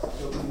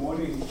So good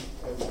morning,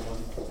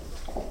 everyone.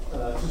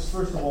 Just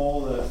first of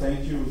all,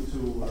 thank you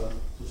to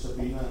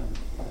Sabina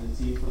and the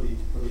team for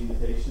the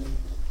invitation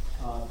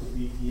to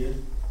be here.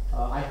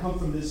 I come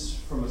from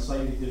a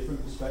slightly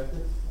different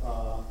perspective,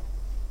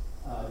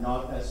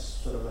 not as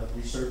sort of a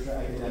researcher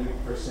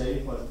academic per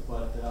se,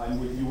 but I'm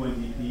with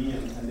UNDP,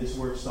 and this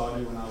work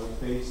started when I was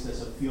based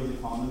as a field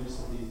economist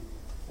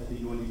at the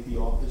UNDP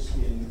office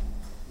in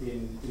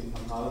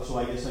Kampala. So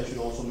I guess I should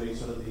also make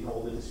sort of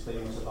all the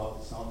disclaimers about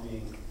it's not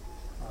being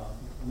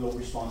no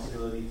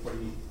responsibility for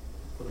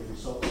the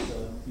results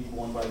be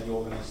borne by the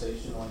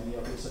organization or any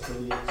of its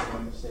affiliates or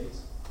member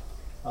states.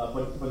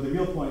 But the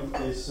real point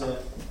is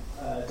that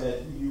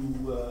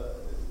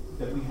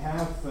we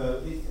have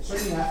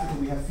certainly in Africa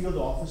we have field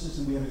offices,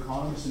 and we have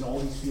economists in all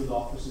these field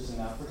offices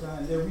in Africa,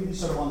 and they're really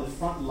sort of on the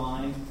front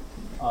line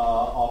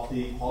of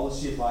the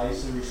policy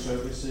advisory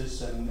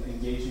services and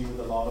engaging with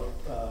a lot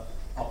of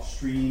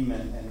upstream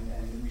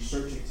and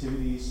research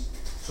activities.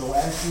 So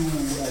as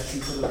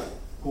you sort of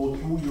go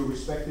through your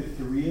respective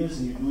careers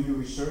and you do your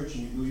research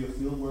and you do your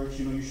field work,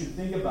 you should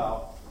think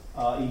about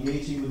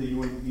engaging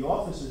with the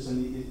offices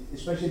and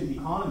especially the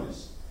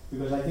economists,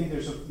 because I think there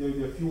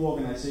are a few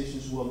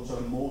organizations who are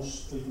sort of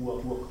who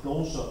are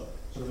closer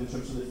sort of in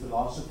terms of the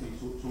philosophy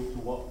to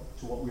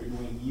what we're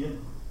doing here,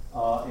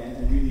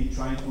 and really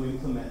trying to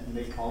implement and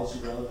make policy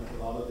relevant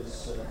a lot of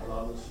this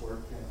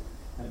work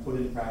and put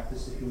in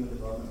practice the human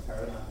development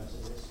paradigm as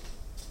it is.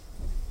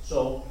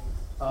 So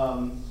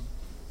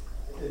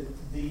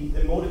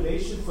the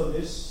motivation for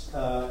this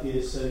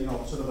is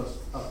sort of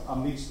a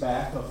mixed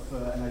bag of,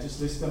 and I just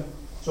list them.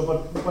 So,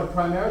 but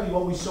primarily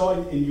what we saw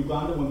in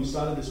Uganda when we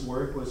started this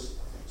work was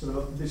sort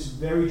of this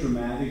very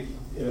dramatic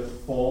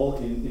fall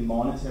in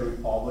monetary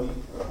poverty,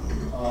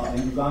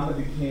 and Uganda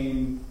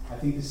became, I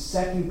think, the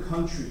second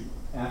country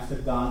after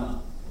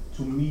Ghana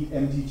to meet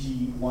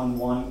MDG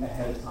 1.1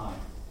 ahead of time.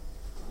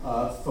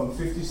 From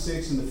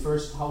 56 in the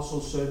first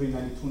household survey,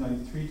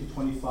 92-93 to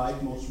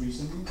 25 most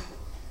recently.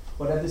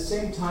 But at the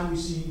same time, we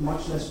see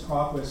much less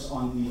progress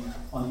on the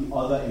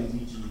other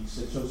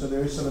MDGs. So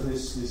there is sort of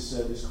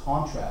this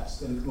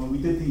contrast. And when we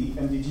did the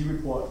MDG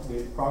report,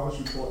 the progress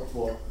report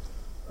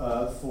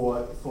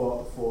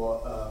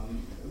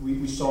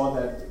we saw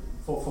that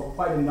for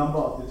quite a number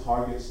of the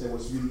targets, there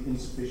was really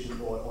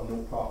insufficient or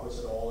no progress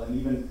at all. And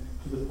even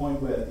to the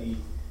point where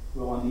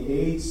on the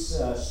AIDS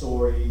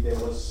story, there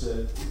was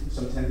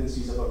some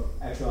tendencies of a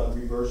actual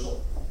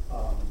reversal.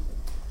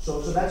 So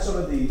that's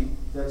sort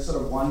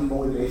of one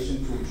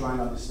motivation to try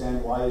and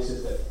understand why is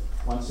it that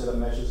one set of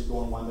measures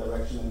go in one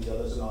direction and the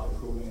others are not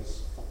improving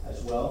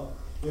as well.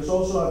 There's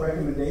also a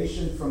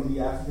recommendation from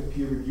the Africa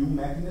Peer Review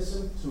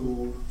Mechanism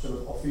to sort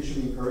of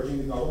officially encouraging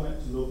the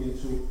government to look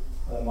into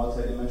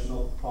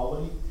multidimensional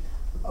poverty.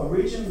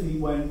 Originally,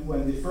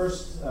 when the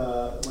first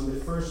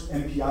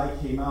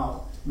MPI came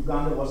out,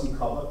 Uganda wasn't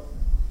covered.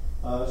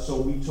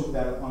 So we took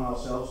that upon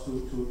ourselves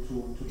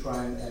to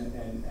try and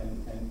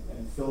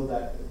fill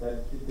that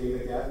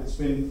data gap. It's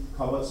been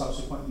covered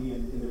subsequently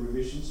in the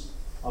revisions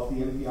of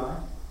the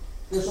MPI.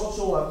 There's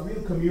also a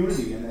real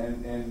community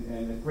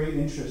and a great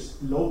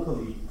interest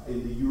locally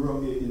in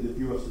the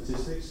Bureau of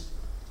Statistics,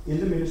 in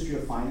the Ministry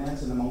of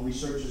Finance, and among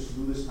researchers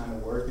who do this kind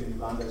of work. And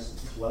Uganda is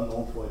well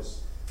known for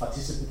its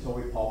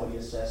participatory poverty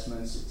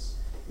assessments,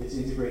 its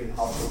integrated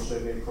household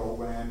survey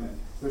program, and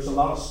there's a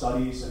lot of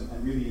studies and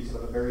really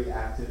sort of a very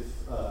active,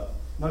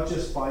 not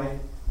just by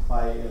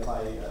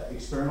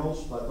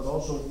externals, but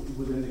also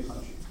within the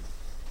country.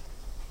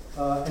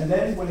 And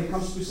then when it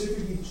comes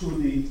specifically to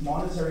the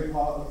monetary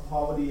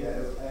poverty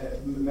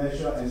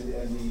measure and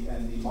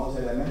the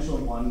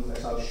multidimensional one,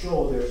 as I'll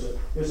show,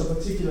 there's a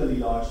particularly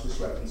large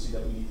discrepancy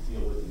that we need to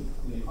deal with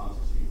in the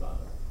context of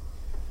Uganda.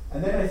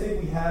 And then I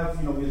think we have,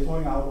 we're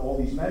throwing out all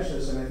these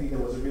measures, and I think there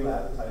was a real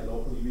appetite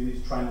locally really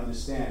to try and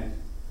understand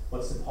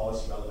what's the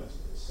policy relevance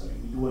of this. I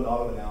mean, we do a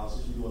lot of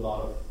analysis, we do a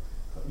lot of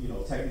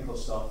technical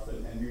stuff,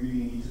 and we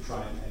really need to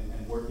try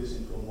and work this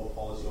into a more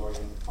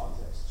policy-oriented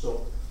context.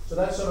 So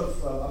that's sort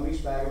of a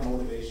mixed bag of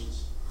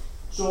motivations.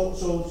 So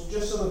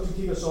just sort of to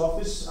kick us off,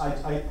 this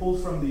I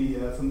pulled from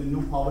the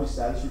new poverty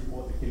status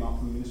report that came out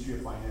from the Ministry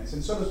of Finance,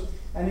 and sort of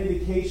an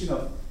indication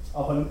of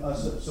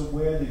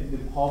where the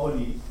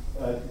poverty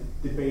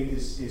debate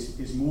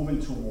is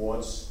moving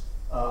towards.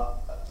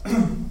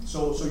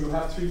 So you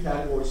have three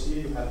categories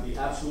here. You have the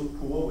absolute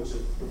poor, which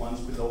are the ones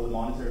below the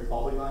monetary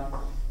poverty line.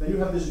 Then you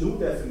have this new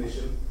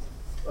definition,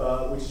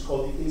 which is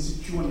called the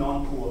insecure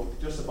non-poor,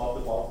 just above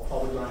the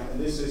poverty line, and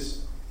this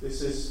is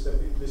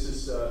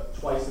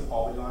twice the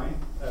poverty line.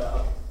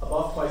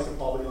 Above twice the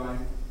poverty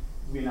line,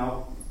 they're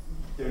now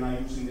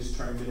using this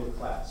term middle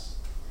class.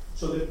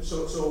 So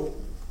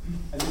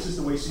and this is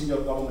the way senior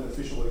government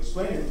official would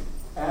explain it.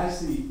 As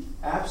the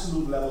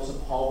absolute levels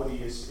of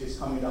poverty is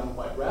coming down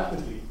quite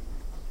rapidly,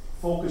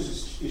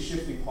 focus is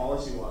shifting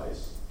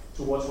policy-wise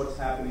towards what's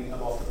happening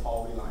above the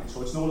poverty line.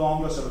 So it's no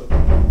longer sort of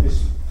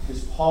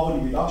this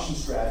poverty reduction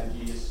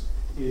strategy is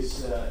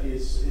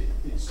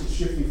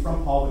shifting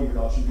from poverty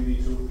reduction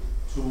really to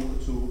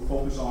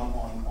focus on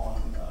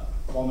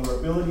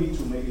vulnerability,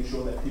 to making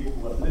sure that people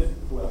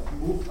who have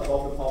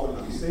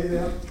stay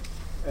there,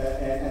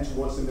 and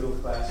towards the middle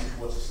class and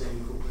towards the same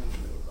improvement in the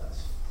middle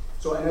class.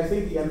 So, and I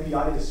think the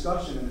MPI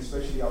discussion, and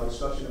especially our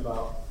discussion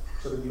about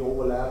sort of the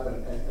overlap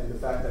and the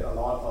fact that a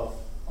lot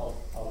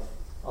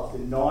of the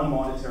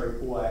non-monetary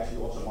poor are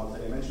actually also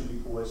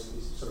multidimensionally poor is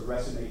sort of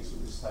resonates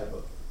with this type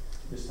of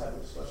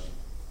discussion.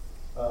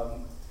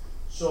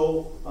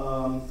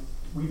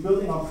 We're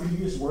building on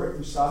previous work.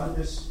 We started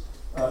this,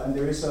 and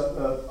there is a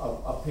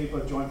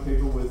joint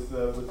paper with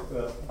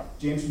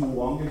James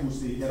Muwange, who's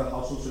the head of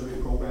household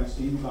survey programs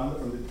in Uganda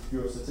from the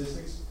Bureau of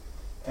Statistics,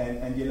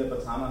 and Yele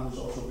Batana, who's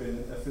also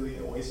been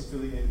affiliated or is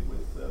affiliated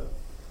with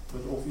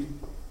OFI.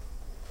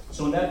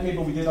 So in that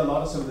paper, we did a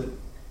lot of some of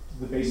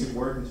the basic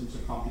work in terms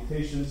of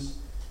computations,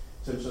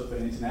 in terms of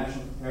an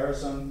international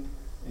comparison,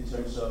 in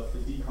terms of the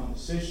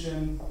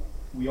decomposition.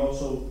 We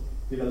also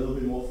did a little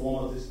bit more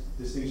formal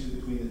distinction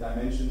between the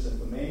dimensions and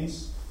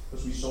domains,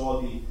 because we saw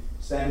the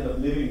standard of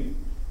living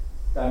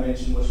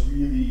dimension was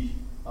really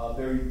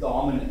very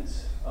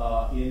dominant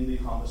in the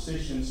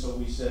composition. So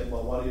we said,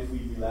 well, what if we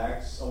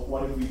relax, or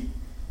what if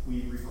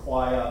we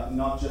require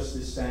not just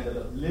this standard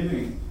of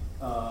living,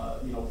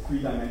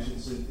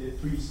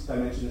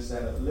 three-dimensional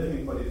standard of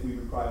living, but if we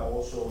require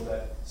also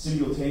that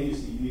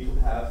simultaneously you need to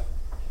have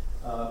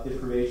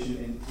deprivation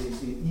in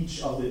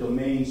each of the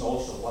domains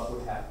also, what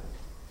would happen?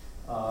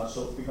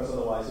 Because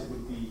otherwise it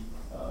would be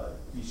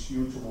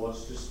skewed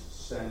towards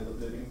just standard of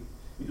living.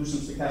 We do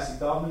some stochastic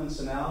dominance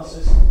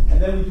analysis,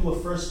 and then we do a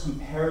first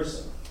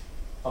comparison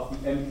of the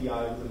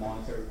MPI with the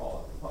monetary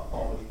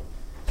poverty.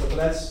 So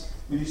that's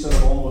really sort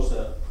of almost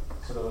a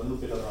little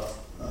bit of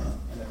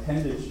an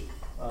appendage.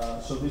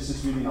 So this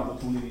is really an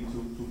opportunity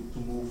to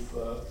move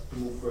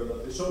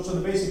further. So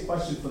the basic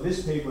question for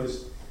this paper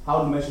is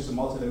how do measures of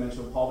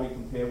multidimensional poverty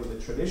compare with the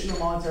traditional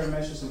monetary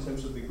measures in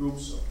terms of the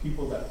groups of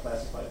people that are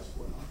classified as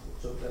poor and non-poor.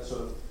 So that's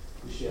sort of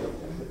the shared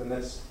objective, and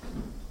that's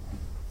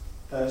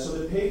so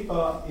the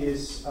paper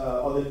is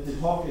or the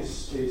talk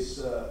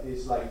is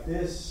like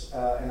this,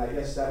 and I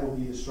guess that will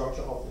be the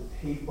structure of the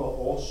paper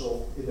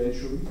also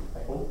eventually,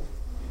 I hope.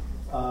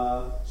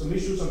 Some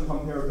issues on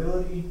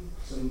comparability,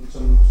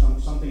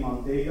 something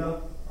on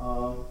data,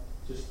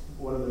 just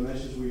what are the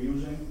measures we're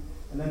using,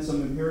 and then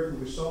some empirical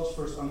results,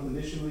 first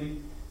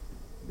unconditionally,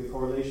 the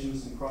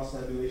correlations and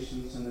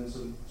cross-tabulations, and then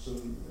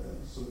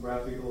some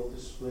graphical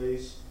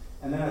displays.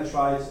 And then I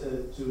tried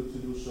to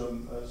do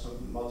some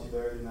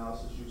multivariate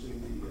analysis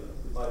using the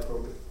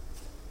biprogram.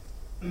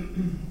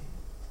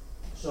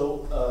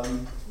 So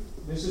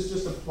this is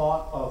just a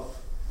plot of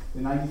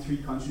the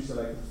 93 countries that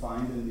I could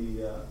find in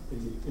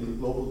the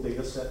global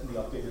data set, the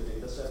updated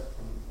data set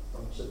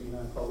from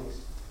Sabina and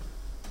colleagues.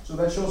 So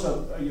that shows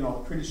a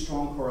pretty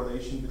strong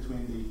correlation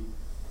between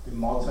the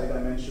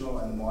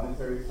multidimensional and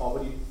monetary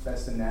poverty.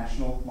 That's the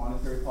national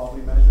monetary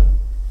poverty measure.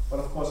 But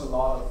of course, a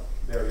lot of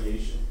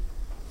variation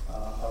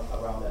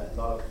around that. A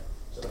lot of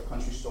sort of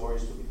country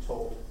stories to be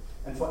told.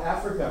 And for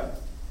Africa,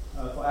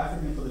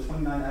 for the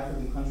 29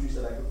 African countries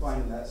that I could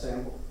find in that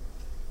sample,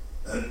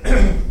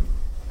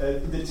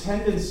 the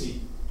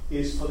tendency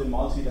is for the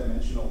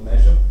multidimensional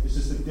measure. This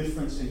is the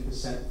difference in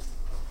percent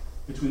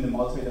between the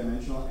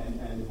multidimensional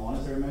and the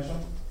monetary measure.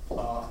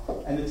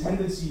 And the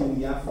tendency in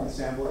the African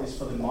sample is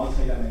for the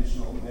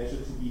multidimensional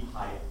measure to be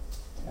higher,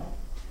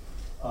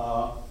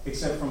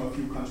 except from a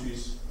few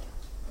countries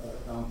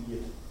down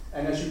here.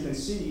 And as you can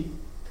see,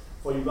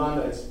 for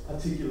Uganda, it's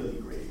particularly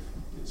great.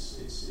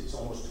 It's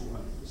almost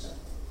 200%.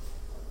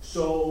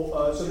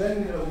 So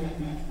then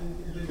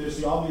there's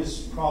the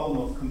obvious problem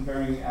of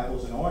comparing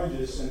apples and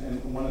oranges,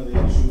 and one of the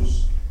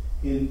issues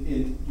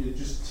in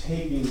just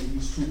taking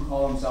these two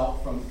columns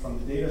out from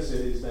the data set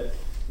is that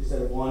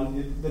there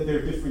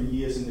are different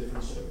years in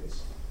different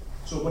surveys.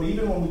 So, but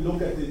even when we look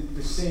at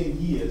the same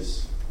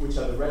years, which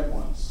are the red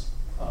ones,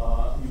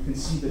 you can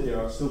see that there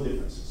are still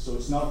differences. So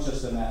it's not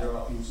just a matter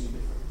of using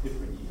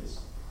different years.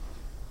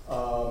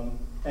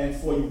 And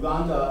for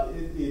Uganda,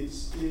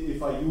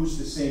 if I use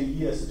the same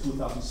year as the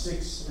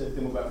 2006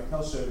 demographic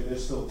health survey,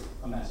 there's still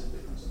a massive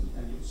difference,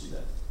 and you'll see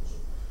that.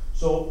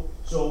 So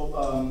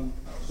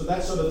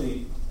that's sort of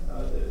the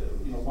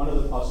one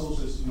of the puzzles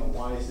is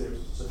why is there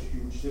such a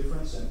huge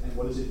difference, and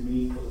what does it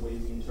mean for the way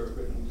we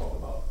interpret and we talk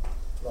about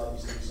a lot of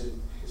these things,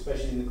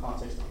 especially in the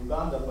context of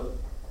Uganda,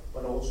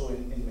 but also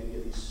in many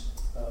of these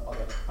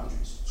other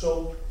countries.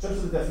 So in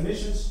terms of the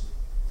definitions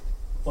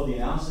for the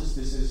analysis,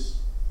 this is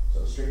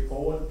sort of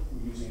straightforward.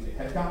 We're using the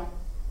headcount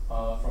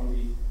from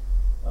the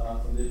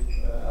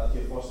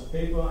Altier Foster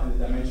paper, and the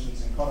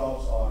dimensions and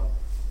cutoffs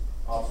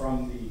are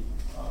from the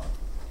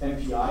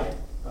MPI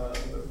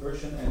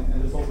version,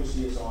 and the focus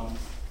here is on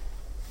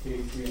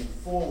K3 and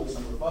 4 with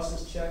some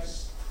robustness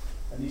checks.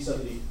 And this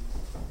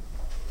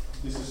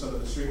is sort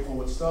of the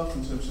straightforward stuff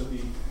in terms of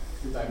the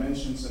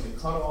dimensions and the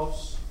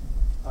cutoffs.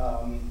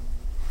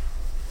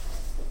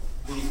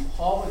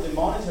 The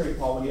monetary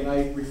poverty, and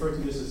I refer to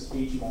this as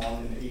HMON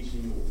and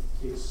HMU.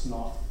 It's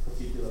not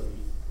particularly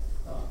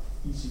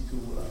easy to,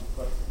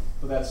 but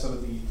that's sort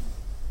of the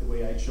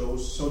way I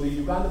chose. So the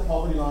Uganda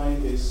poverty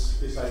line is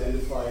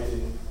identified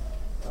in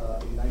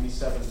in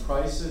 97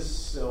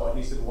 prices, or at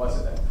least it was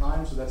at that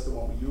time, so that's the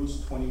one we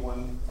used,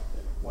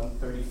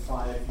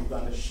 21,135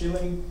 Uganda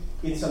shilling.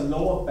 It's a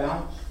lower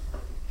bound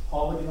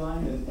poverty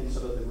line in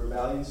sort of the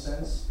rebellion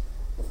sense,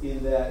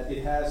 in that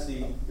it has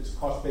its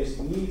cost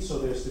basic needs, so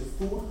there's the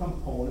food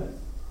component,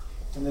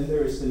 and then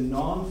there is the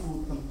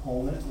non-food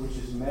component, which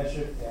is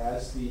measured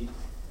as the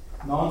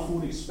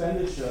non-food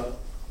expenditure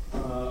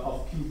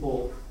of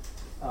people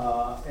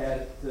of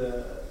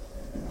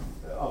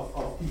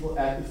people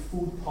at the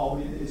food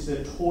poverty. It's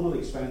their total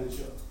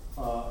expenditure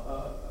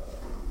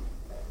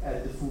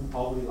at the food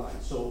poverty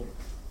line. So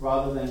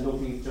rather than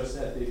looking just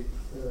at the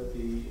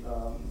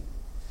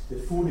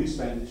food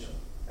expenditure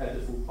at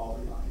the food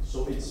poverty line,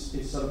 so it's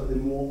sort of the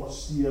more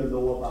austere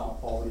lower bound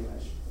poverty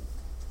measure,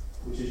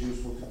 which is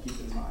useful to keep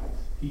in mind.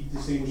 He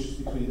distinguishes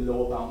between the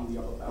lower bound and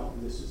the upper bound,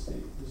 and this is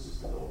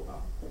the lower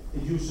bound.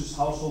 It uses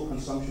household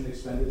consumption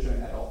expenditure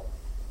and adult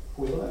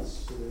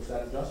equivalents, so there's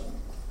that adjustment.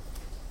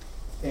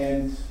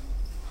 And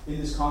in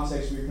this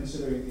context, we're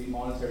considering the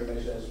monetary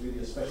measure as really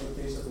a special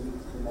case of the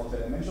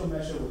multidimensional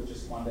measure with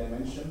just one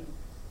dimension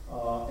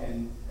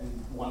and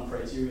one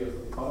criteria for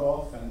the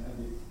cutoff, and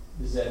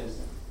the Z is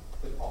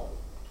the poverty.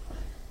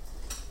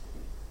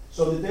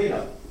 So the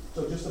data.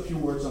 So just a few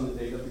words on the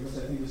data, because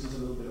I think this is a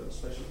little bit of a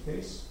special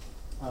case.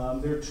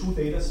 There are two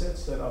data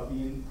sets that are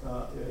being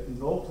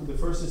invoked. The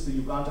first is the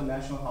Uganda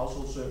National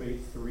Household Survey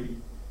 3,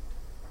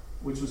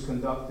 which was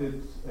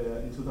conducted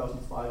in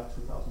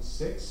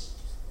 2005-2006.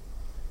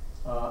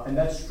 And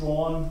that's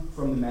drawn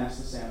from the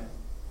master sample.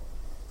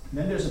 And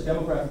then there's a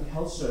demographic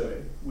health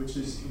survey, which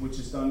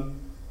is done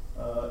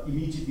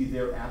immediately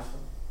thereafter.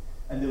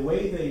 And the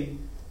way they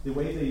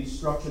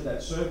structured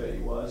that survey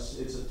was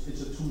it's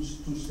a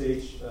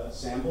two-stage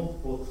sample,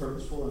 both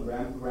purposeful and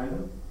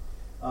random.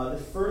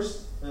 The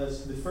first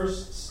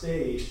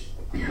stage,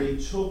 they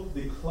took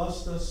the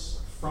clusters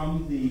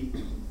from the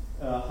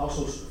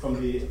households from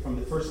the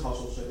first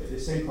household survey, the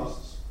same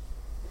clusters,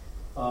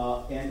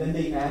 and then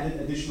they added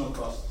additional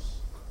clusters.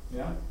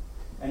 Yeah,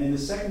 and in the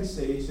second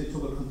stage, they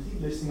took a complete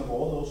listing of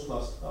all those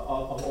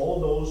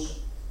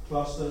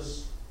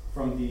clusters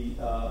from the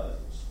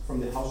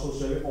household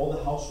survey. All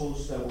the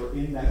households that were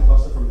in that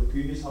cluster from the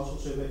previous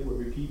household survey were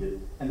repeated,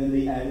 and then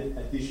they added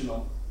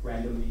additional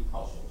randomly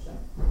households. Yeah?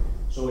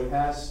 So it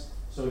has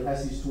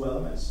these two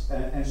elements,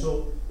 and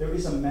so there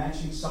is a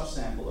matching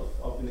subsample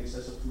of in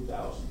excess of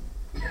 2,000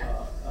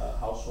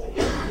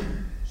 households.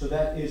 So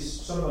that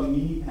is sort of a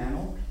mini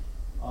panel.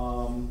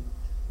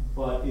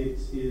 But it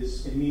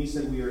means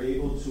that we are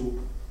able to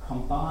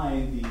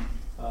combine the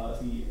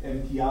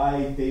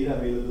MPI data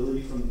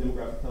availability from the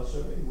demographic health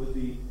survey with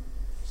the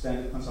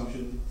standard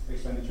consumption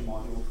expenditure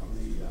module from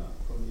the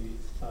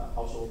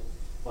household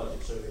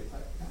budget survey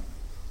type.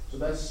 So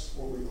that's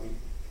what we're doing.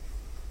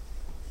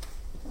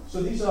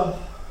 So these are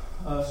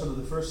sort of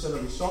the first set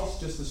of results,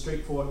 just a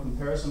straightforward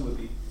comparison with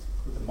the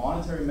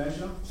monetary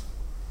measure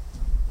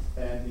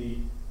and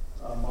the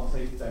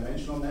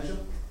multidimensional measure.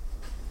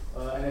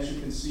 And as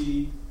you can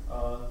see,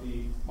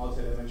 the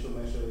multidimensional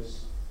measure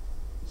is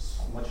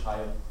much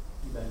higher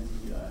than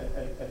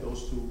at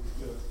those two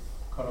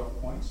cutoff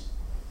points.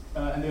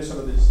 And there's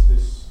sort of the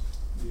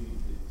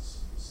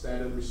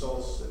standard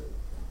results.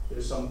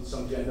 There's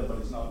some gender, but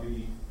it's not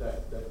really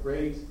that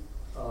great.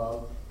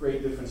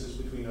 Great differences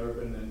between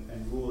urban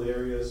and rural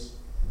areas.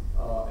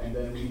 And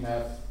then we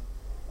have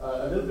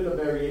a little bit of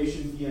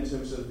variation here in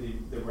terms of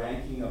the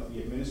ranking of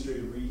the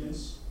administrative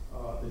regions.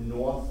 The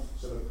north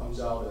sort of comes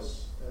out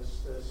as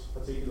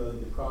particularly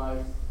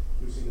deprived,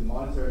 using the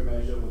monetary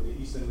measure, with the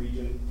eastern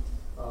region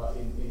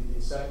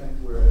in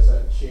second, whereas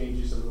that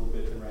changes a little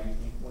bit the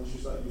ranking. Once you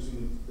start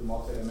using the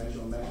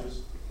multidimensional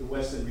measures, the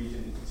western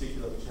region in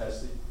particular, which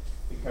has the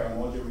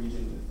Karamoja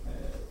region,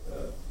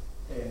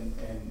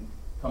 and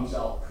comes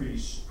out pretty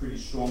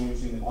strong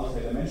using the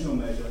multidimensional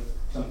measure,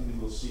 something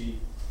we'll see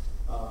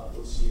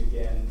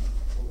again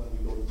when we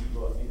go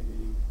deeper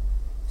in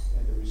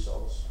the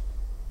results.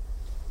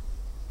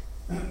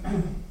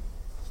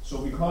 So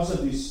because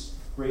of this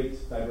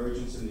great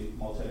divergence in the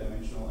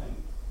multidimensional and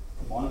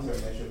the monetary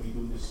measure, we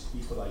do this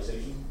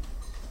equalization.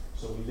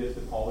 So we lift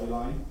the poverty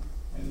line,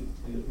 and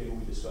in the paper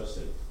we discussed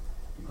it.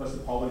 Because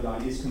the poverty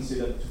line is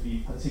considered to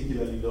be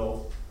particularly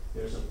low,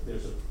 there's a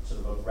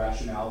sort of a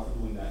rationale for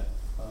doing that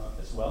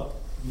as well,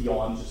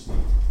 beyond just the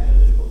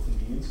analytical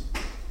convenience.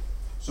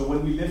 So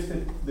when we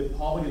lifted the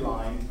poverty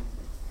line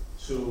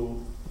to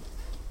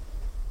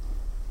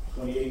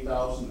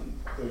 28,000 and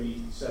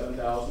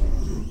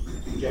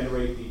 37,000 to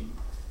generate the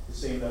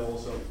same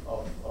levels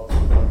of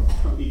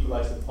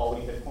equalize the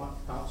poverty head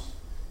counts.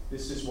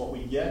 This is what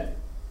we get.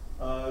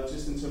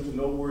 Just in terms of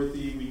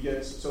noteworthy, we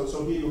get, so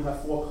here you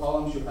have 4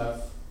 columns. You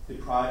have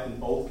deprived in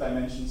both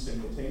dimensions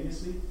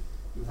simultaneously.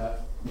 You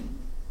have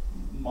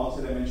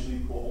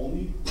multidimensionally poor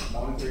only,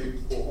 monetary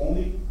poor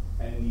only,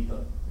 and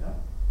neither. Yeah?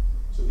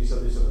 So these are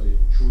the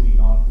truly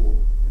non-poor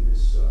in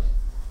this.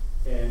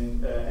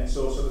 And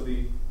so sort of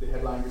the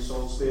headline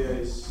results there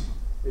is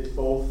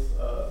both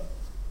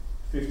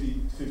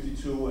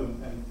 52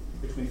 and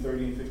between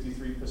 30 and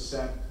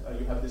 53%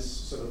 you have this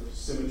sort of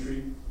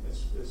symmetry,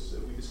 as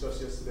we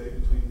discussed yesterday,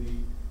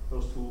 between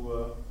those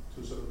two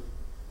sort of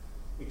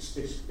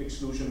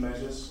exclusion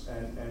measures,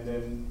 and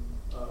then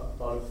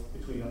about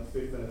between a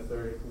fifth and a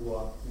third who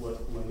are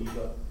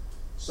neither.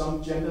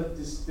 Some gender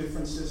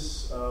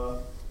differences.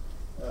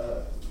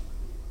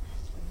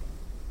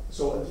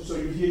 So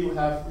here you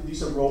have,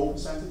 these are row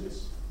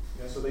percentages.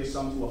 Yeah, so they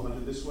sum to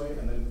 100 this way,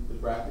 and then the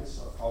brackets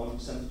are column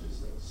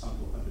percentages that sum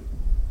to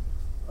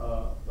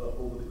 100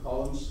 over the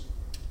columns.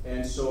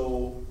 And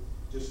so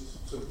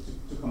just to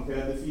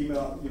compare the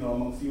female,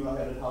 among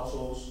female-headed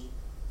households,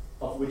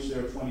 of which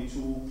there are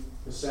 22%,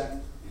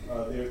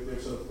 they're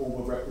sort of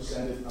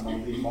overrepresented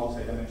among the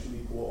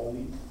multidimensionally poor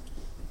only.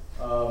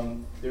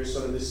 There's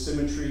sort of this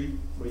symmetry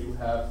where you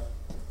have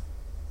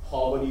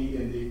poverty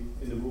in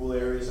the rural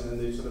areas, and then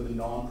there's sort of the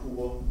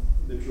non-poor,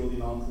 the purely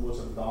non-poor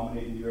sort of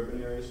dominate in the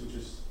urban areas, which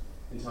is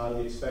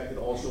entirely expected.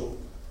 Also,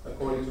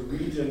 according to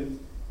region,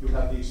 you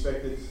have the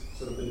expected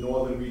sort of the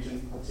northern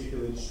region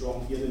particularly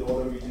strong. Here, the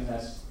northern region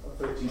has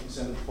 13%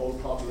 of the total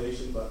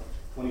population, but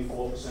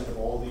 24% of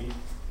all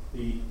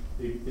the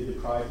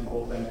deprived in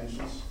both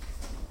dimensions.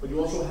 But you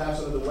also have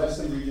sort of the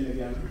western region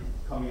again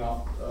coming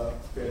up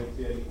fairly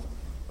clearly.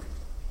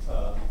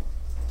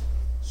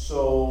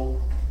 So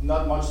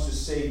not much to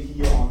say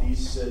here on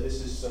these.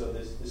 This is sort of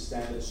the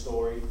standard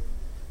story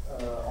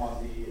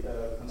on the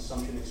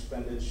consumption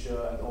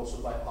expenditure and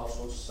also by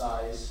household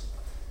size.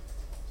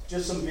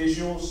 Just some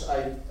visuals.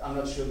 I'm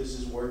not sure this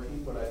is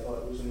working, but I thought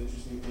it was an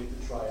interesting thing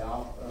to try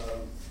out.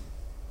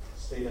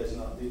 Data is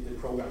not, the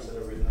programs that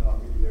are written are not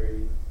really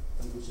very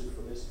conducive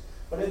for this.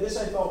 But this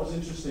I thought was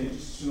interesting,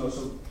 just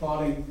so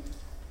plotting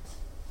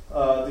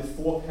the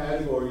four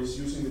categories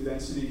using the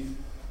density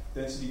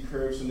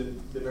curves,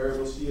 and the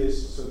variables here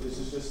is, so this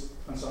is just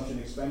consumption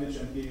expenditure,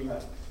 and here you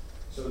have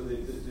sort of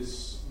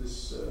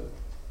this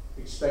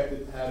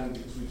expected pattern,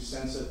 because we've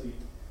censored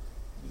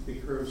the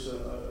curves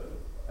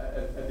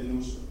at the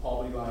new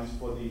poverty lines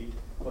for the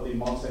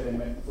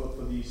multi-dimensional,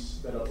 for these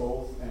that are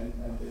both, and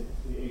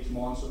the H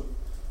mon.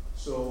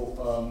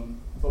 So,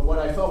 but what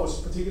I thought was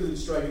particularly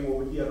striking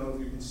over here, I don't know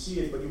if you can see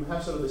it, but you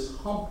have sort of this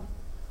hump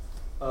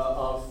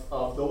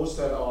of those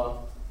that are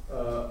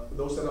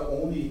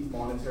only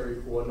monetary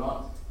poor,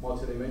 not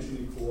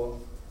multidimensionally poor,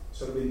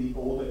 sort of in the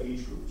older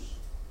age groups.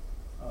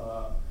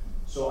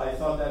 So I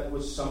thought that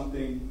was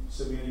something.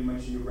 Sabina, you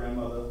mentioned your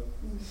grandmother.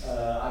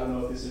 I don't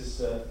know if this is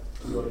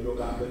your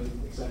Ugandan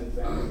extended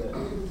family,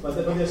 but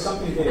there's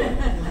something there.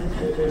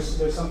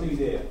 There's something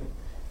there,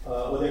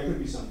 or there could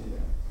be something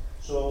there.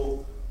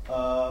 So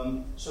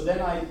then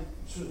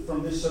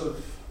from this sort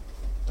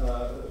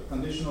of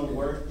conditional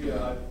work,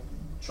 I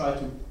tried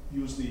to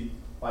use the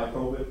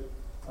biprovate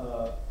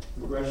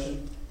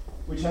regression,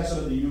 which has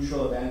sort of the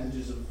usual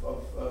advantages of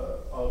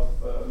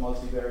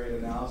multivariate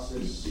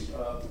analysis,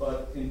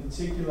 but in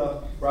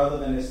particular, rather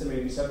than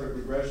estimating separate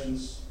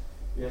regressions,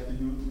 we have to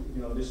do,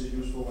 this is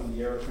useful when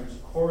the error terms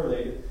are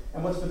correlated.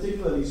 And what's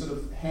particularly sort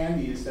of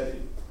handy is that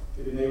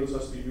it enables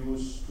us to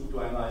use to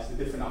analyze the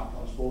different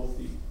outcomes,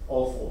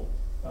 all four.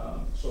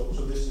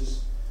 So this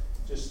is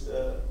just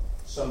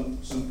some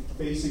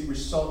basic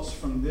results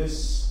from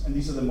this, and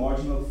these are the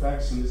marginal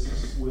effects, and this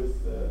is with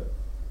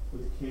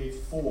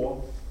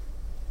K4.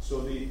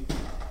 So the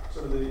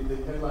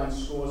headline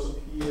scores up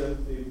here,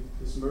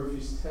 this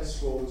Murphy's test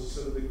score, which is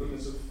sort of the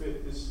goodness of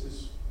fit,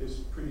 is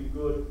pretty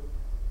good,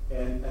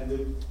 and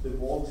the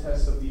wall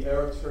test of the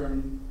error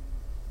terms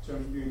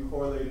being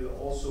correlated are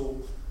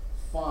also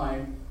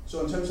fine.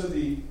 So in terms of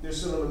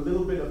there's sort of a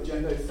little bit of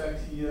gender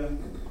effect here,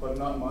 but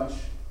not much.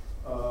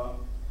 But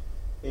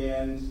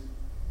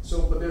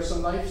there's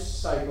some life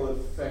cycle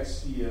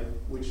effects here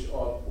which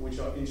are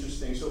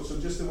interesting. So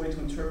just the way to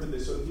interpret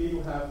this. So here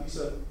you have, these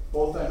are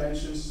both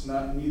dimensions,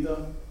 not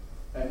neither,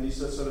 and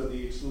these are sort of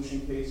the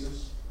exclusion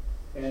cases.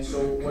 And so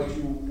what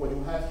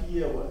you have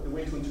here, the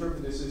way to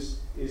interpret this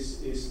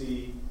is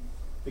the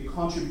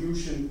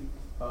contribution,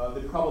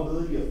 the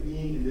probability of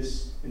being in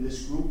this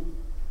group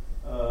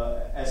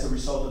as a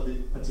result of the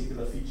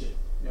particular feature.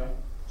 Yeah.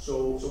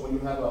 So when you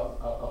have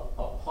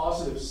a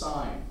positive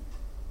sign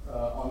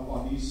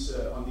on these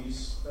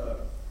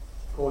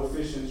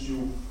coefficients,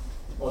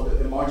 or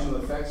the marginal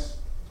effects,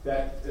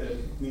 that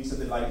means that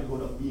the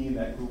likelihood of being in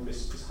that group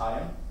is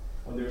higher.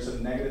 When there's a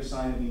negative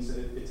sign, it means that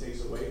it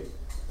takes away.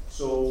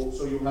 So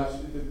you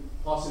have the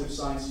positive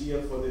signs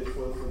here for the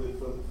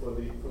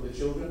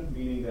children,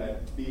 meaning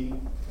that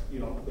being,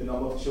 the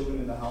number of children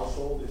in the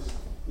household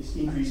is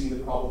increasing the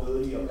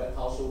probability of that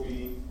household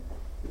being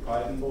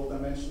deprived in both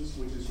dimensions,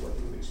 which is what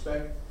you would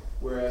expect.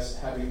 Whereas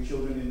having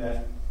children in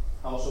that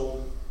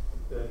household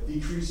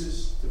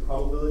decreases the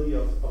probability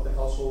of the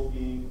household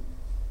being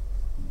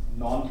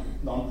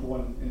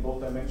non-poor in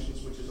both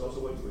dimensions, which is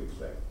also what you would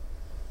expect.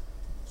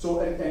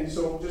 So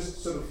so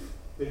just sort of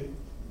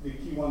the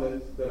key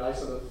one that I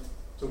sort of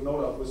took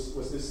note of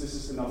was this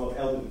is the number of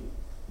elderly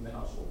in the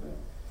household.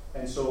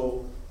 Right? And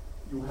so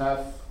you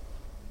have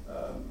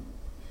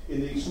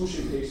in the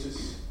exclusion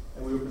cases,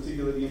 and we were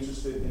particularly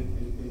interested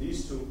in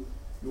these two,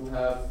 you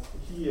have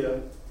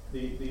here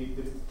the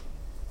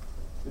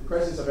the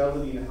presence of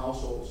elderly in the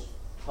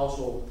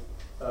household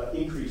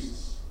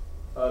increases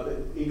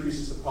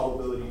the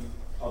probability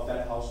of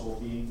that household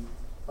being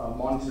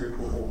monetary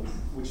poor only,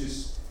 which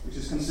is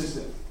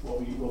consistent what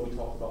we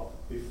talked about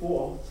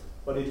before,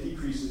 but it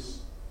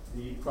decreases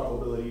the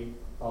probability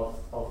of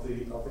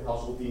the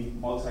household being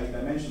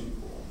multi-dimensionally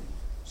poor.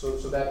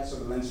 So that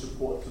sort of lends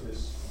support to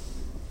this,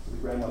 to the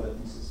grandmother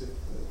thesis.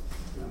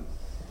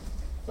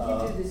 Did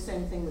you do the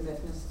same thing with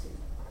ethnicity?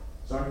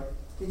 Sorry?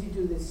 Did you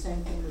do the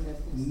same thing with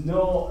ethnicity?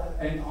 No,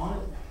 and on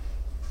it,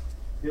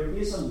 there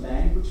is a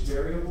language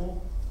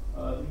variable.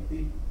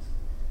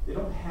 They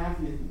don't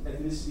have the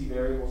ethnicity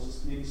variables as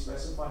clearly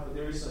specified, but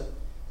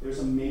there's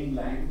a main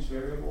language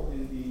variable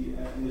in the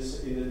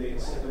data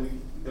set that we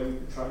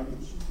could try and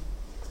use,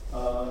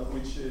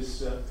 which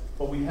is.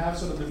 But we have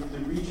sort of the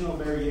regional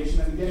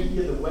variation, and again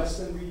here the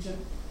Western region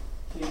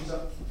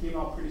came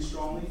out pretty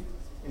strongly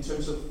in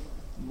terms of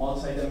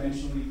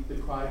multi-dimensionally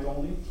deprived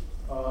only,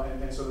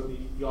 and sort of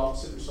the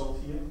opposite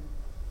result here.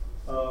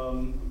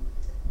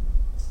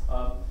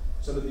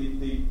 So that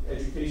the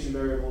education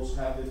variables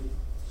have the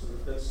sort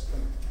of that's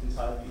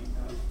entirely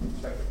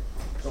expected.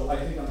 So I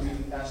think I'm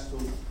being asked to.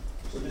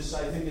 So this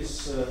I think is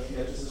just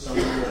a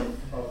summary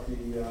of the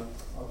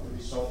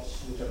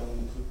results, which I don't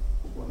want to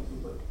go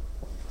into,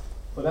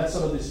 but that's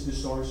sort of the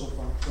story so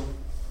far. So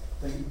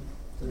thank you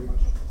very much.